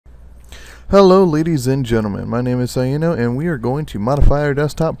Hello ladies and gentlemen, my name is Saino and we are going to modify our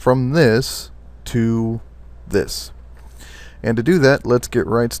desktop from this to this. And to do that, let's get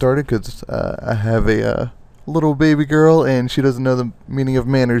right started because I have a little baby girl and she doesn't know the meaning of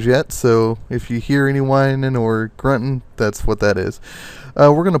manners yet, so if you hear any whining or grunting, that's what that is.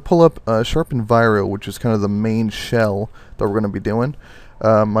 We're going to pull up Sharp Enviro, which is kind of the main shell that we're going to be doing.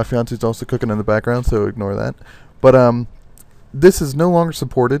 My fiance's also cooking in the background, so ignore that. But this is no longer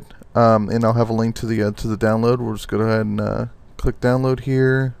supported. And I'll have a link to the download. We'll just go ahead and click download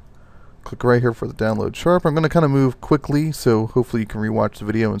here. Click right here for the download Sharp. I'm going to kind of move quickly, so hopefully you can rewatch the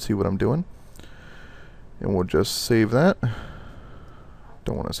video and see what I'm doing. And we'll just save that.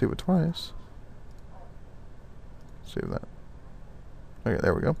 Don't want to save it twice. Save that. Okay,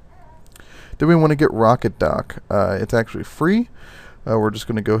 there we go. Then we want to get ROCKETDOCK. It's actually free. We're just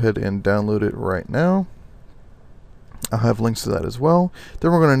going to go ahead and download it right now. I'll have links to that as well.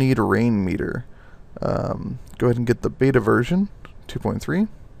 Then we're going to need a RAINMETER. Go ahead and get the beta version, 2.3.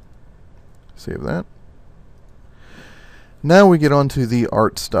 Save that. Now we get on to the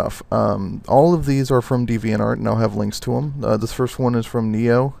art stuff. All of these are from DeviantArt, and I'll have links to them. This first one is from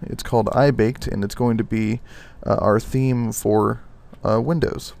Neo. It's called iBaked, and it's going to be our theme for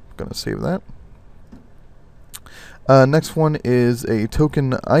Windows. I'm going to save that. Next one is a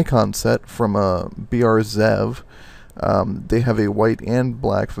token icon set from BRZev. They have a white and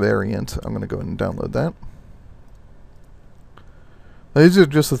black variant. I'm going to go ahead and download that. Now, these are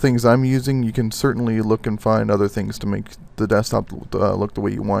just the things I'm using. You can certainly look and find other things to make the desktop look the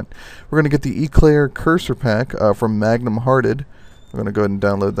way you want. We're going to get the Eclair cursor pack from Magnum Hearted. I'm going to go ahead and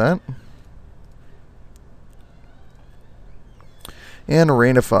download that. And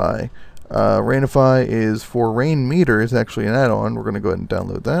RAINIFY. RAINIFY is for RAINMETER. It's actually an add-on. We're going to go ahead and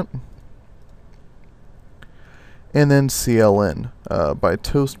download that. And then CLN by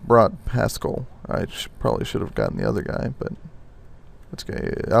Toast Brought Pascal. I probably should have gotten the other guy, but that's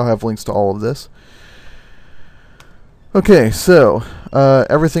okay. I'll have links to all of this. Okay, so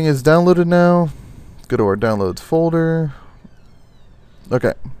everything is downloaded now. Go to our downloads folder.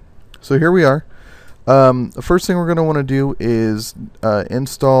 Okay, so here we are. The first thing we're going to want to do is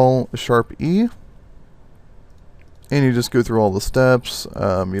install Sharp E. And you just go through all the steps.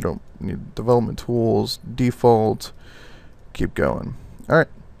 You don't need development tools, default, keep going. Alright.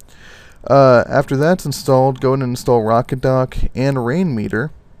 After that's installed, go ahead and install ROCKETDOCK and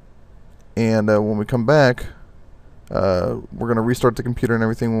RAINMETER. And when we come back, we're going to restart the computer and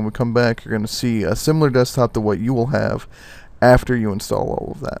everything. When we come back, you're going to see a similar desktop to what you will have after you install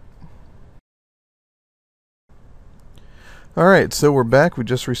all of that. Alright, so we're back. We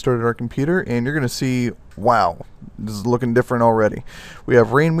just restarted our computer, and you're going to see, wow, this is looking different already. We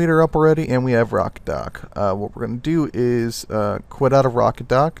have RAINMETER up already, and we have ROCKETDOCK. What we're going to do is quit out of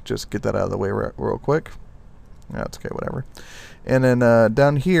ROCKETDOCK, just get that out of the way real quick. That's okay, whatever. And then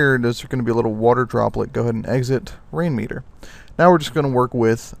down here, there's going to be a little water droplet. Go ahead and exit RAINMETER. Now we're just going to work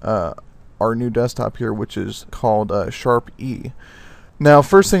with our new desktop here, which is called Sharp E. Now,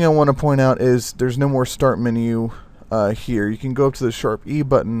 first thing I want to point out is there's no more start menu here. You can go up to the Sharp E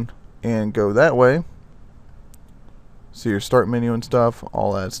button and go that way. See your start menu and stuff,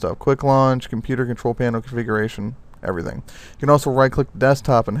 all that stuff. Quick launch, computer control panel configuration, everything. You can also right click the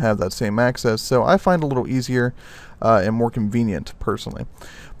desktop and have that same access, so I find it a little easier and more convenient personally.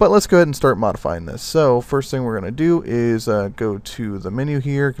 But let's go ahead and start modifying this. So first thing we're going to do is go to the menu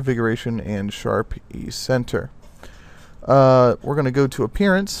here, configuration, and Sharp E Center. We're going to go to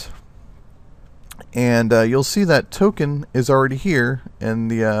appearance. And you'll see that token is already here in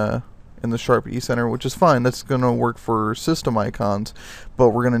the Sharp E Center, which is fine. That's going to work for system icons, but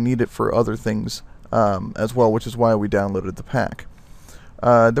we're going to need it for other things as well, which is why we downloaded the pack.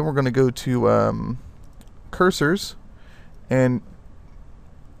 Then we're going to go to cursors, and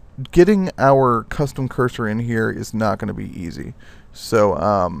getting our custom cursor in here is not going to be easy. So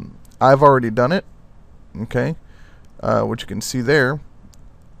I've already done it, okay, which you can see there.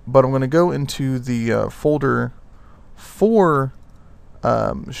 But I'm going to go into the folder for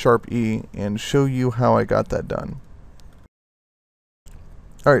Sharp E and show you how I got that done.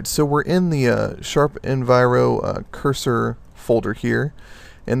 Alright, so we're in the Sharp Enviro cursor folder here.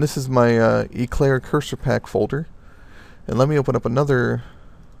 And this is my Eclair cursor pack folder. And let me open up another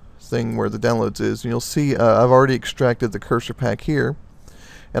thing where the downloads is. And you'll see I've already extracted the cursor pack here.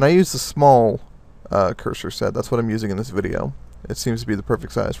 And I use the small cursor set. That's what I'm using in this video. It seems to be the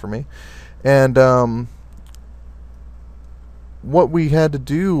perfect size for me. And what we had to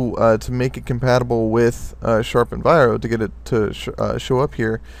do to make it compatible with Sharp Enviro, to get it to show up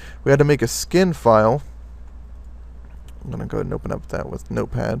here, we had to make a skin file. I'm going to go ahead and open up that with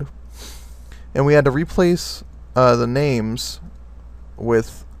Notepad. And we had to replace the names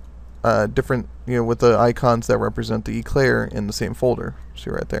with different, with the icons that represent the eclair in the same folder. See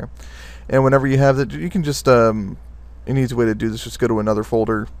right there. And whenever you have that, you can just, an easy way to do this, just go to another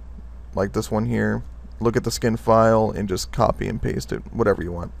folder, like this one here, look at the skin file, and just copy and paste it, whatever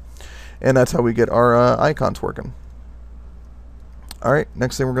you want. And that's how we get our icons working. Alright,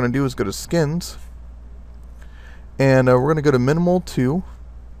 next thing we're going to do is go to skins. And we're going to go to minimal 2,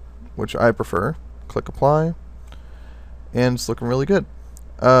 which I prefer. Click apply. And it's looking really good.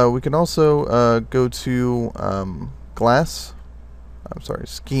 We can also go to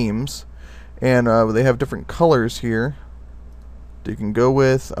schemes. And they have different colors here that you can go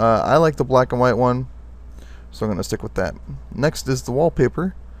with. I like the black and white one, so I'm going to stick with that. Next is the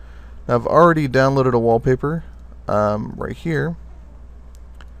wallpaper. Now, I've already downloaded a wallpaper right here.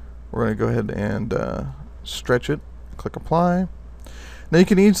 We're going to go ahead and stretch it. Click apply. Now you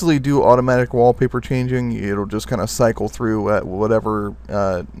can easily do automatic wallpaper changing. It'll just kind of cycle through at whatever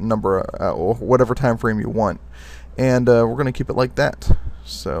number or whatever time frame you want. And we're going to keep it like that.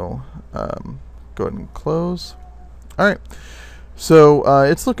 So go ahead and close. Alright, so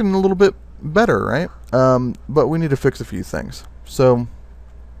it's looking a little bit better, right? But we need to fix a few things. So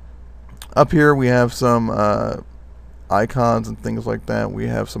up here we have some icons and things like that. We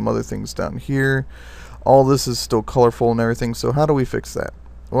have some other things down here. All this is still colorful and everything, so how do we fix that?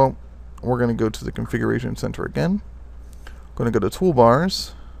 Well, we're going to go to the configuration center again. We're going to go to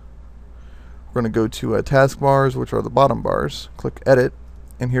toolbars. We're going to go to taskbars, which are the bottom bars. Click edit,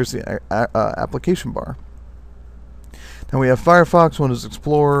 and here's the application bar. Now we have Firefox, Windows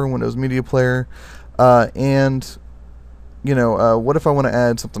Explorer, Windows Media Player, and what if I want to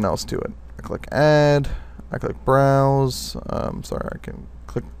add something else to it? I click add, I click browse, I can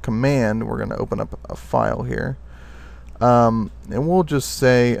click command. We're going to open up a file here, and we'll just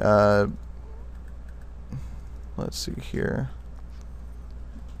say let's see here,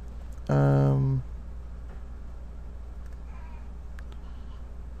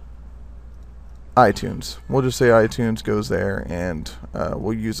 iTunes. We'll just say iTunes goes there, and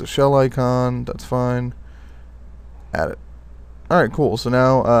we'll use a shell icon. That's fine. Add it. Alright, cool. So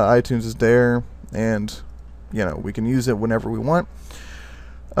now iTunes is there, and we can use it whenever we want.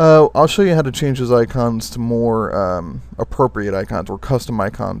 I'll show you how to change those icons to more appropriate icons or custom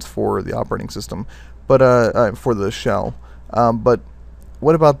icons for the operating system, but for the shell. But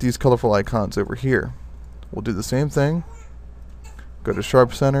what about these colorful icons over here? We'll do the same thing. Go to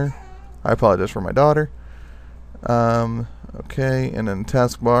Sharp Center. I apologize for my daughter. Okay, and then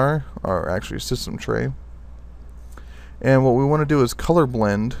taskbar, or actually system tray. And what we want to do is color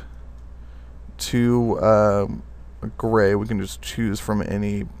blend to gray. We can just choose from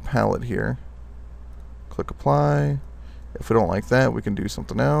any palette here. Click apply. If we don't like that, we can do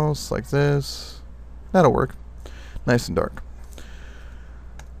something else like this. That'll work. Nice and dark.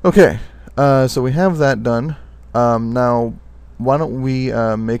 Okay, so we have that done. Now, why don't we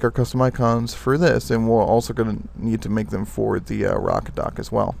make our custom icons for this, and we're also going to need to make them for the ROCKETDOCK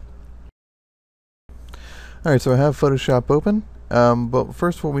as well. Alright, so I have Photoshop open, but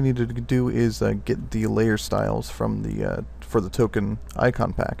first what we need to do is get the layer styles from the for the token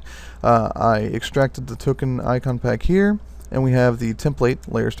icon pack. I extracted the token icon pack here, and we have the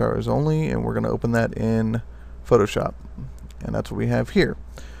template layer styles only, and we're going to open that in Photoshop, and that's what we have here.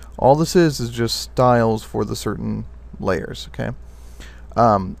 All this is just styles for the certain layers. Okay.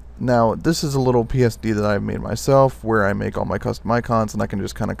 Now this is a little PSD that I've made myself, where I make all my custom icons, and I can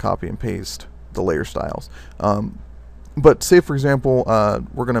just kind of copy and paste the layer styles. But say for example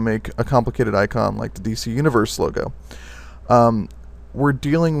we're going to make a complicated icon like the DC Universe logo. We're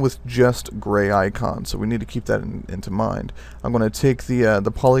dealing with just gray icons, so we need to keep that into mind. I'm going to take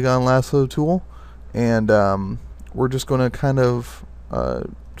the polygon lasso tool, and we're just going to kind of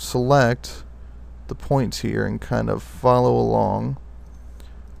select the points here and kind of follow along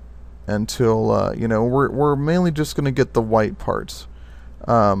until we're mainly just going to get the white parts.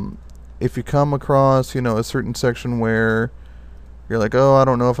 If you come across a certain section where you're like, oh, I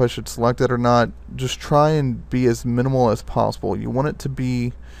don't know if I should select it or not, just try and be as minimal as possible. You want it to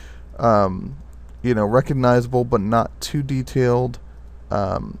be recognizable but not too detailed,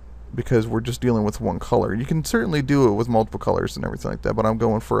 because we're just dealing with one color. You can certainly do it with multiple colors and everything like that, but I'm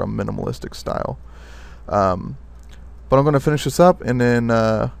going for a minimalistic style. But I'm going to finish this up, and then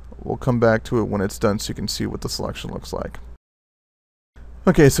we'll come back to it when it's done so you can see what the selection looks like.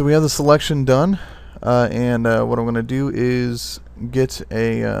 Okay, so we have the selection done, and what I'm going to do is get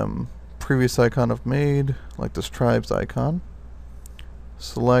a previous icon I've made, like this tribes icon.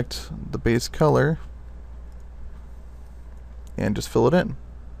 Select the base color, and just fill it in.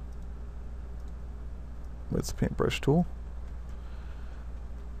 with the paintbrush tool.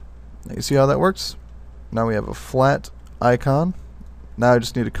 Now you see how that works? Now we have a flat icon. Now I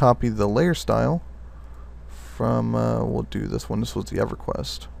just need to copy the layer style from, we'll do this one. This was the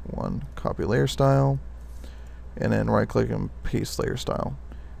EverQuest one. Copy layer style, and then right click and paste layer style.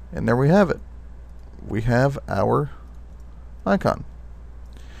 And there we have it. We have our icon.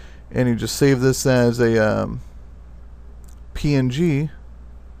 And you just save this as a PNG,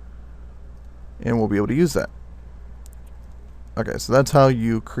 and we'll be able to use that. Okay, so that's how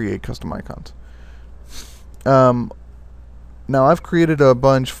you create custom icons. Now I've created a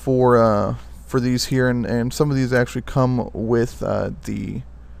bunch for these here, and some of these actually come with the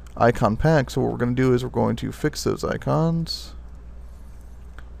icon pack. So what we're going to do is we're going to fix those icons.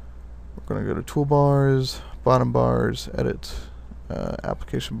 We're going to go to toolbars, bottom bars, edit,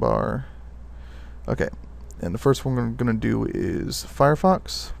 application bar. Okay, and the first one we're going to do is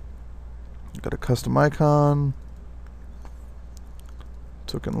Firefox. Got a custom icon,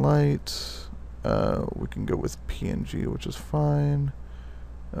 token light. We can go with PNG, which is fine.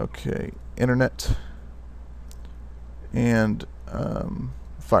 Okay, internet and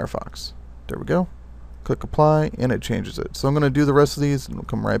Firefox. There we go. Click apply, and it changes it. So I'm going to do the rest of these, and we'll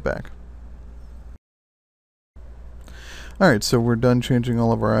come right back. Alright, so we're done changing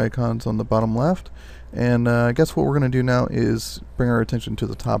all of our icons on the bottom left, and I guess what we're going to do now is bring our attention to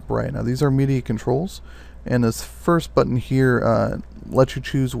the top right. Now these are media controls, and this first button here lets you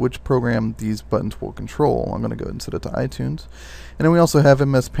choose which program these buttons will control. I'm going to go ahead and set it to iTunes. And then we also have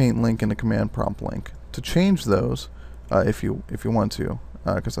MS Paint link and a command prompt link. To change those, if you want to,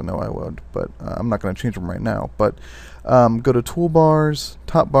 because I know I would, but I'm not going to change them right now. But go to toolbars,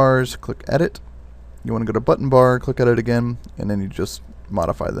 top bars, click edit. You want to go to button bar, click edit again, and then you just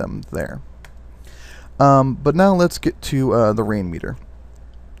modify them there. But now let's get to the RAINMETER.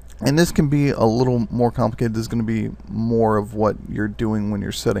 And this can be a little more complicated. This is going to be more of what you're doing when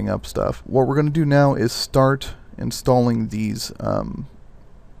you're setting up stuff. What we're going to do now is start installing these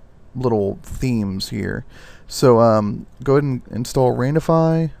little themes here. So go ahead and install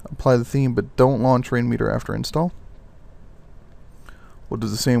RAINIFY, apply the theme, but don't launch RAINMETER after install. We'll do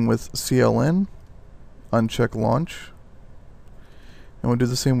the same with CLN, uncheck launch. And we'll do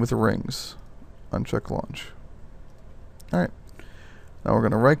the same with the rings, uncheck launch. Alright. Now we're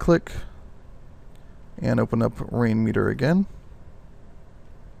going to right click and open up RAINMETER again.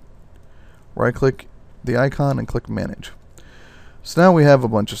 Right click the icon and click manage. So now we have a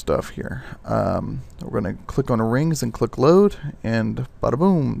bunch of stuff here. We're going to click on rings and click load, and bada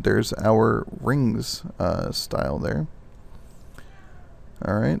boom, there's our rings style there.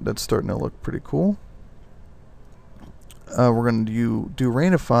 Alright, that's starting to look pretty cool. We're going to do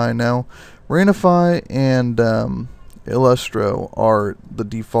RAINIFY now. RAINIFY and Illustro are the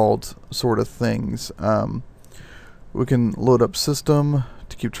default sort of things. We can load up system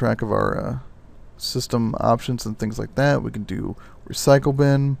to keep track of our system options and things like that. We can do recycle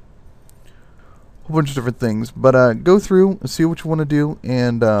bin, a whole bunch of different things. But go through and see what you want to do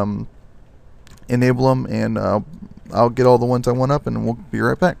and enable them, and I'll get all the ones I want up, and we'll be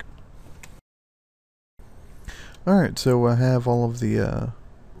right back. Alright, so I have all of the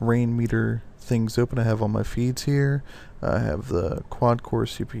RAINMETER things open. I have all my feeds here. I have the quad core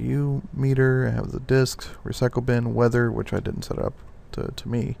CPU meter. I have the disks, recycle bin, weather, which I didn't set up to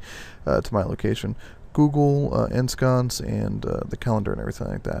my location, Google, ensconce, and the calendar and everything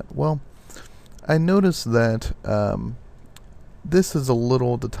like that. Well, I noticed that this is a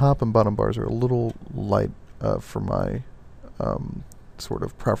little, the top and bottom bars are a little light for my sort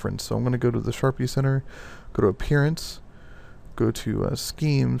of preference. So I'm going to go to the Sharpie Center, go to Appearance, go to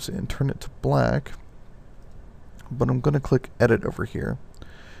Schemes, and turn it to black. But I'm going to click Edit over here.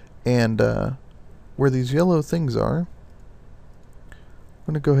 And where these yellow things are, I'm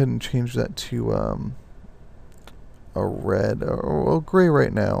going to go ahead and change that to a red, or gray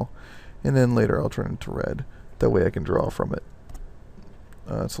right now. And then later I'll turn it to red. That way I can draw from it.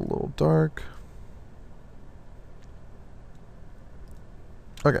 It's a little dark.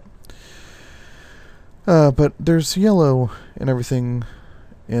 Okay. But there's yellow and everything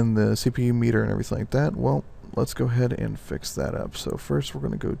in the CPU meter and everything like that. Well, let's go ahead and fix that up. So first we're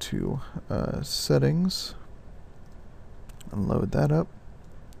going to go to settings and load that up.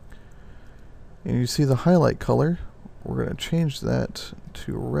 And you see the highlight color. We're going to change that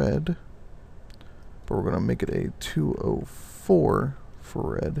to red, but we're going to make it a 204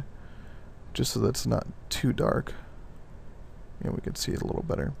 for red, just so that's not too dark, and we can see it a little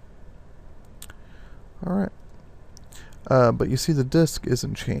better. Alright. But you see the disk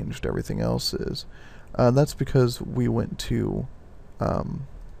isn't changed, everything else is. That's because we went to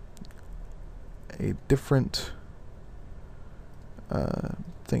a different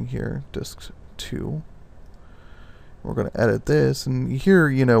thing here, disk 2. We're going to edit this, and here,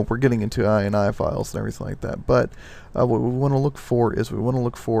 you know, we're getting into INI files and everything like that, but what we want to look for is we want to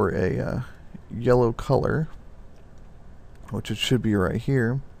look for a yellow color, which it should be right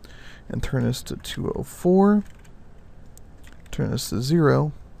here, and turn this to 204, turn this to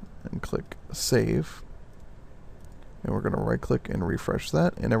 0, and click Save. And we're going to right click and refresh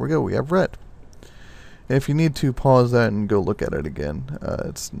that, and there we go, we have red. And if you need to, pause that and go look at it again.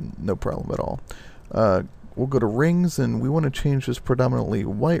 It's no problem at all. We'll go to rings, and we want to change this predominantly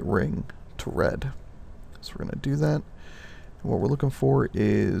white ring to red. So we're going to do that. And what we're looking for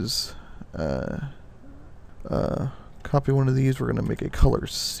is copy one of these. We're going to make a color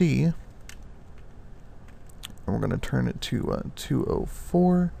C, and we're going to turn it to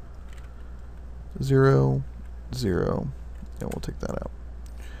 204, 0, 0, and we'll take that out.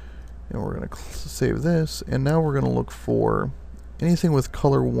 And we're going to save this, and now we're going to look for anything with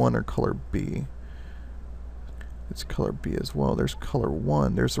color 1 or color B. It's color B as well. There's color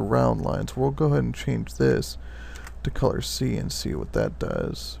 1. There's a round line. So we'll go ahead and change this to color C and see what that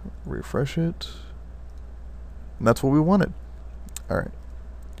does. Refresh it. And that's what we wanted. Alright.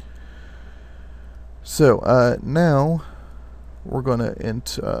 So now we're going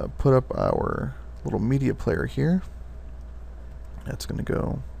to put up our little media player here. That's going to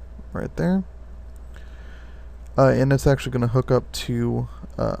go right there. And it's actually going to hook up to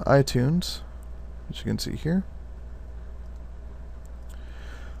iTunes, as you can see here.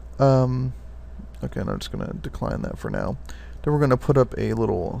 Okay, and I'm just going to decline that for now. Then we're going to put up a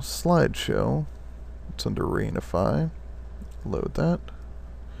little slideshow. It's under RAINIFY. Load that.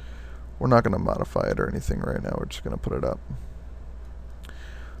 We're not going to modify it or anything right now. We're just going to put it up.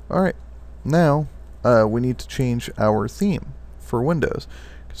 Alright, now we need to change our theme for Windows.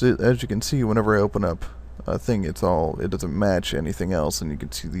 Because as you can see, whenever I open up a thing, it doesn't match anything else, and you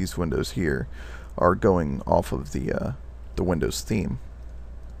can see these windows here are going off of the Windows theme.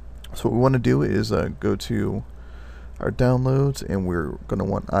 So what we want to do is go to our downloads, and we're going to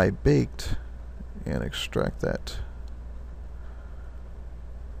want iBaked and extract that.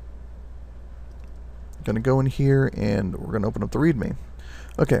 Going to go in here, and we're going to open up the README.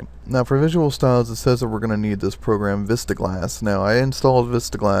 Okay, now for visual styles, it says that we're going to need this program VistaGlass. Now I installed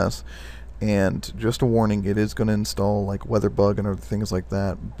VistaGlass, and just a warning, it is going to install like WeatherBug and other things like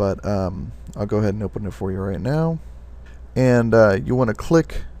that, but I'll go ahead and open it for you right now. And you want to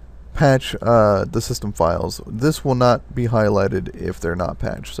click patch the system files. This will not be highlighted if they're not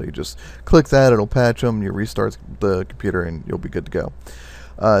patched, so you just click that, it'll patch them, you restart the computer, and you'll be good to go.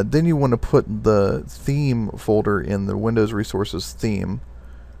 Then you want to put the theme folder in the Windows Resources theme.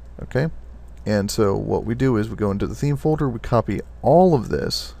 Okay, and so what we do is we go into the theme folder, we copy all of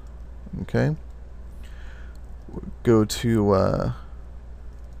this. Okay, go to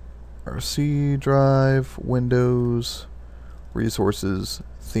our C drive, Windows, Resources,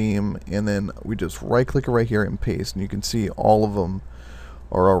 Theme, and then we just right click it right here and paste, and you can see all of them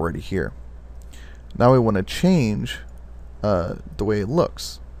are already here. Now we want to change the way it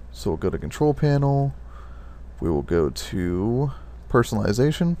looks. So we'll go to Control Panel, we will go to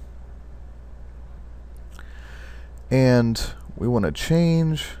Personalization, and we want to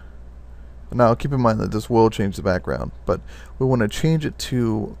change. Now keep in mind that this will change the background, but we want to change it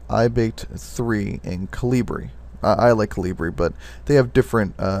to iBaked 3 and Calibri. I like Calibri, but they have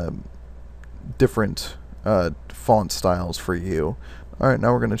different font styles for you. Alright,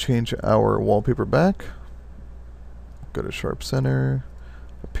 now we're going to change our wallpaper back. Go to Sharp Center,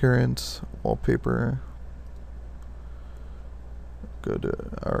 Appearance, Wallpaper. Go to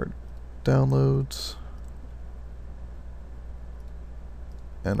our Downloads,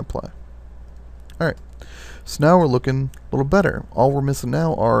 and apply. Alright, so now we're looking a little better. All we're missing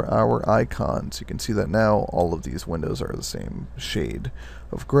now are our icons. You can see that now all of these windows are the same shade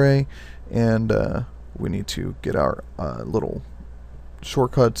of gray, and we need to get our little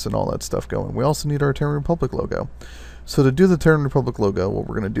shortcuts and all that stuff going. We also need our Terran Republic logo. So to do the Terran Republic logo, what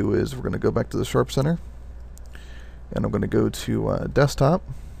we're going to do is we're going to go back to the Sharp Center, and I'm going to go to Desktop,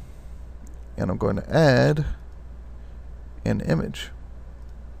 and I'm going to add an image.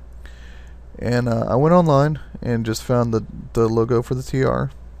 And I went online and just found the logo for the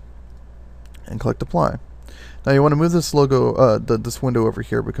TR and clicked Apply. Now you want to move this logo, this window over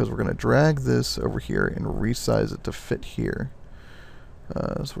here, because we're going to drag this over here and resize it to fit here.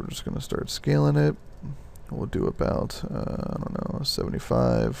 So we're just going to start scaling it. We'll do about, I don't know,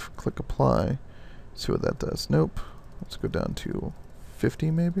 75. Click Apply. See what that does. Nope. Let's go down to 50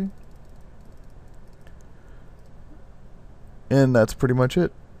 maybe. And that's pretty much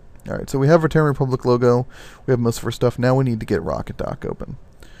it. Alright, so we have our Terran Republic logo. We have most of our stuff. Now we need to get ROCKETDOCK open.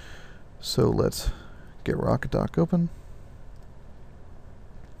 So let's get ROCKETDOCK open.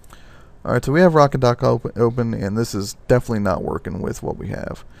 Alright, so we have ROCKETDOCK open, and this is definitely not working with what we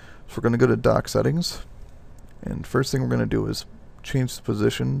have. So we're going to go to dock settings, and first thing we're going to do is change the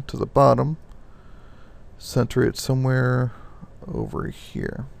position to the bottom, center it somewhere over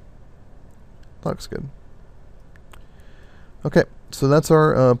here. Looks good. Okay, so that's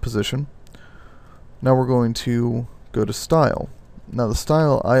our position. Now we're going to go to style. Now the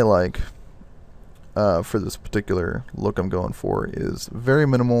style I like for this particular look I'm going for is very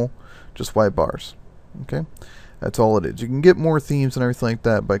minimal, just white bars. Okay, that's all it is. You can get more themes and everything like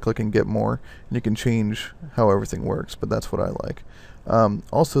that by clicking get more, and you can change how everything works, but that's what I like.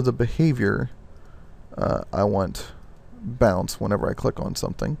 Also the behavior, I want bounce whenever I click on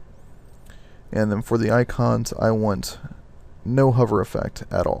something. And then for the icons, I want no hover effect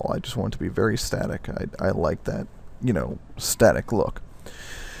at all. I just want it to be very static. I like that, you know, static look.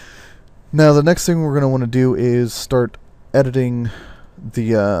 Now the next thing we're going to want to do is start editing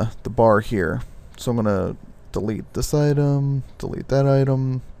the bar here. So I'm going to delete this item, delete that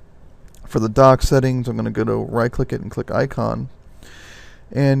item. For the dock settings, I'm going to go to right click it and click icon.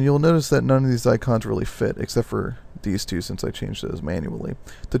 And you'll notice that none of these icons really fit, except for these two, since I changed those manually.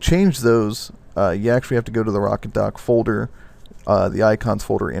 To change those, you actually have to go to the ROCKETDOCK folder, the icons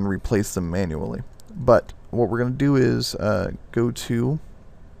folder, and replace them manually. But what we're going to do is go to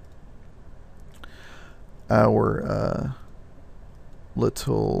our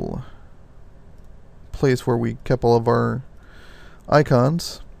little place where we kept all of our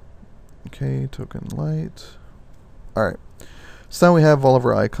icons. Okay, token light. Alright. So now we have all of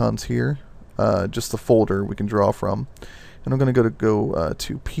our icons here, just the folder we can draw from. And I'm going to go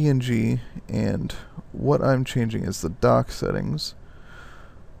to PNG, and what I'm changing is the dock settings.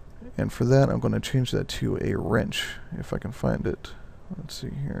 And for that, I'm going to change that to a wrench, if I can find it. Let's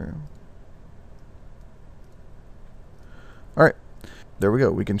see here. Alright, there we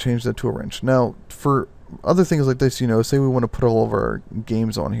go. We can change that to a wrench. Now, for other things like this, you know, say we want to put all of our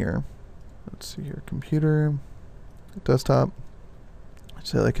games on here. Let's see here, computer, desktop.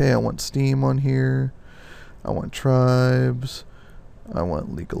 Say like, hey, I want Steam on here, I want Tribes, I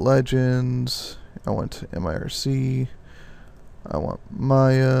want League of Legends, I want mIRC, I want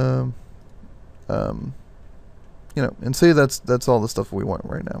Maya, you know, and say that's all the stuff we want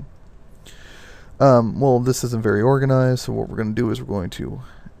right now. Well, this isn't very organized, so what we're going to do is we're going to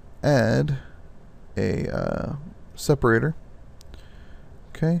add a separator.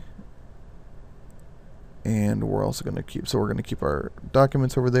 Okay. And we're also going to keep our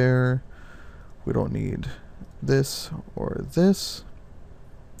documents over there. We don't need this or this.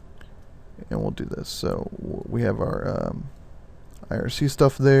 And we'll do this. So we have our IRC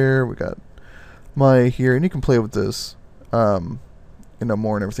stuff there. We got Maya here, and you can play with this, you know,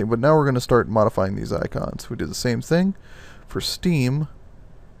 more and everything. But now we're going to start modifying these icons. We do the same thing for Steam.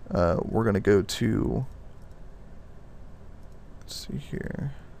 We're going to go to, let's see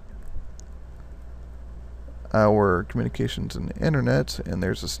here, our communications and internet, and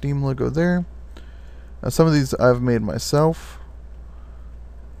there's a Steam logo there. Now some of these I've made myself,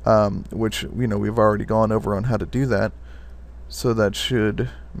 which, you know, we've already gone over on how to do that, so that should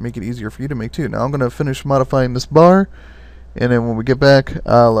make it easier for you to make too. Now I'm going to finish modifying this bar, and then when we get back,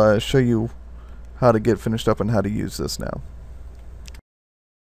 I'll show you how to get finished up and how to use this now.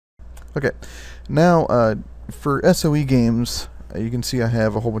 Okay, now for SOE games, you can see I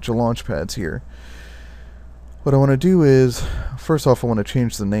have a whole bunch of launch pads here. What I want to do is, first off, I want to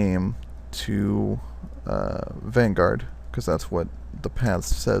change the name to Vanguard, because that's what the path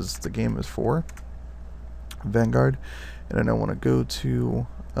says the game is for. Vanguard. And then I want to go to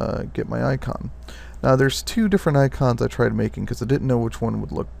get my icon. Now there's two different icons I tried making because I didn't know which one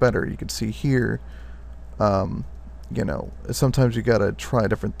would look better. You can see here, you know, sometimes you gotta try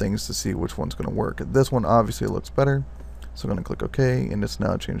different things to see which one's going to work. This one obviously looks better, so I'm going to click OK, and it's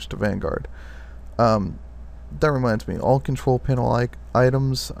now changed to Vanguard. That reminds me, all control panel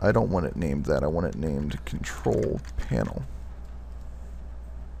items, I don't want it named that. I want it named control panel.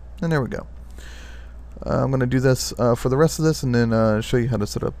 And there we go. I'm going to do this for the rest of this, and then show you how to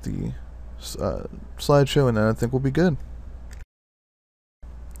set up the slideshow, and then I think we'll be good.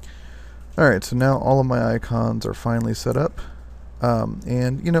 Alright, so now all of my icons are finally set up.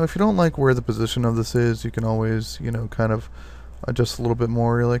 And, you know, if you don't like where the position of this is, you can always, you know, kind of adjust a little bit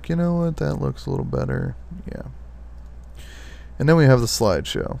more. You're like, you know what, that looks a little better. Yeah. And then we have the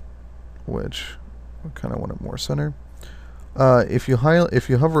slideshow, which I kind of want it more center. If you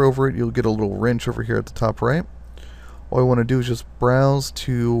hover over it, you'll get a little wrench over here at the top right. all we want to do is just browse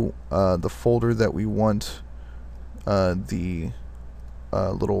to the folder that we want the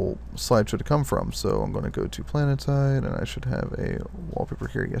little slideshow to come from. So I'm going to go to Planetside, and I should have a wallpaper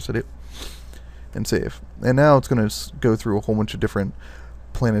here. Yes, I do. And save. And now it's going to go through a whole bunch of different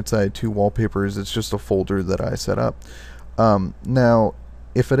Planetside 2 wallpapers. It's just a folder that I set up. Now,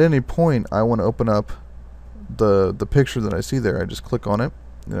 if at any point I want to open up the picture that I see there, I just click on it,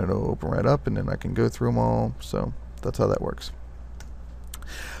 and it'll open right up, and then I can go through them all. So that's how that works.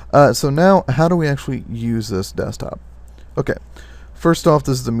 So now, how do we actually use this desktop? Okay, first off,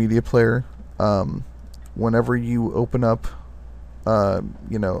 this is the media player. Whenever you open up a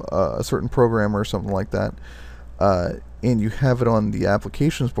certain program or something like that, and you have it on the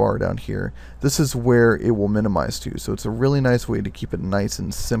applications bar down here, this is where it will minimize to. So it's a really nice way to keep it nice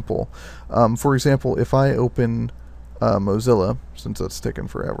and simple. For example, if I open Mozilla, since that's taken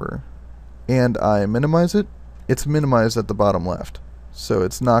forever, and I minimize it, it's minimized at the bottom left. So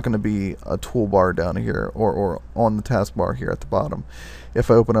it's not going to be a toolbar down here or on the taskbar here at the bottom. If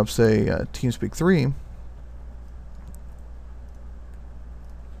I open up, say, TeamSpeak 3,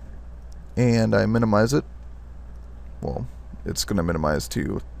 and I minimize it, well, it's going to minimize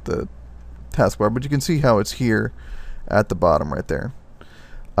to the taskbar, but you can see how it's here at the bottom right there.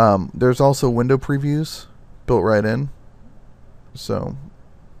 There's also window previews built right in, so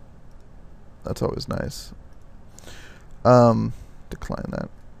that's always nice. Decline that.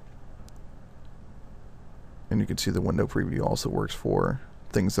 And you can see the window preview also works for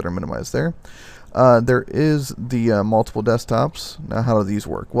things that are minimized there. There is the multiple desktops. Now, how do these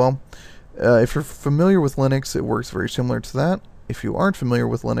work? Well, if you're familiar with Linux, it works very similar to that. If you aren't familiar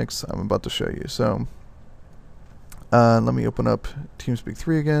with Linux, I'm about to show you. So let me open up TeamSpeak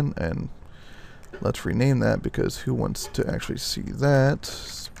 3 again, and let's rename that, because who wants to actually see that?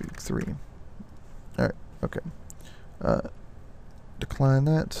 Speak 3. Alright, okay. Decline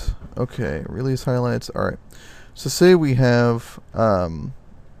that. Okay, release highlights. Alright. So say we have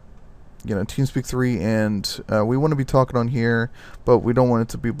TeamSpeak 3, and we want to be talking on here, but we don't want it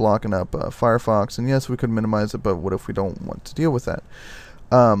to be blocking up Firefox. And yes, we could minimize it, but what if we don't want to deal with that?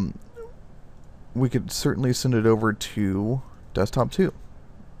 We could certainly send it over to desktop 2.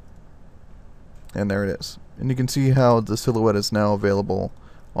 And there it is. And you can see how the silhouette is now available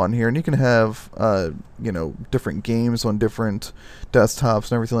on here. And you can have different games on different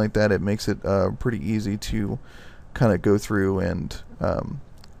desktops and everything like that. It makes it pretty easy to kind of go through and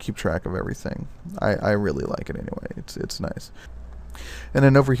keep track of everything. I really like it anyway. It's nice. And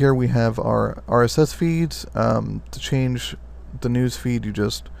then over here we have our RSS feeds. To change the news feed, you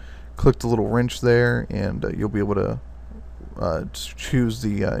just click the little wrench there, and you'll be able to choose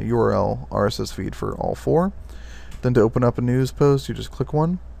the URL RSS feed for all 4. Then to open up a news post, you just click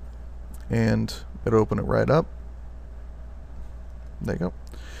one, and it'll open it right up. There you go.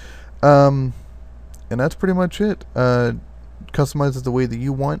 And that's pretty much it. Customize it the way that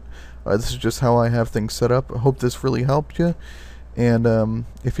you want. This is just how I have things set up. I hope this really helped you. And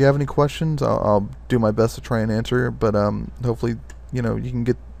if you have any questions, I'll do my best to try and answer. But hopefully, you can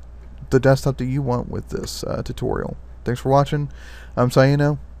get the desktop that you want with this tutorial. Thanks for watching. I'm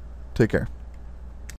Sayino. Take care.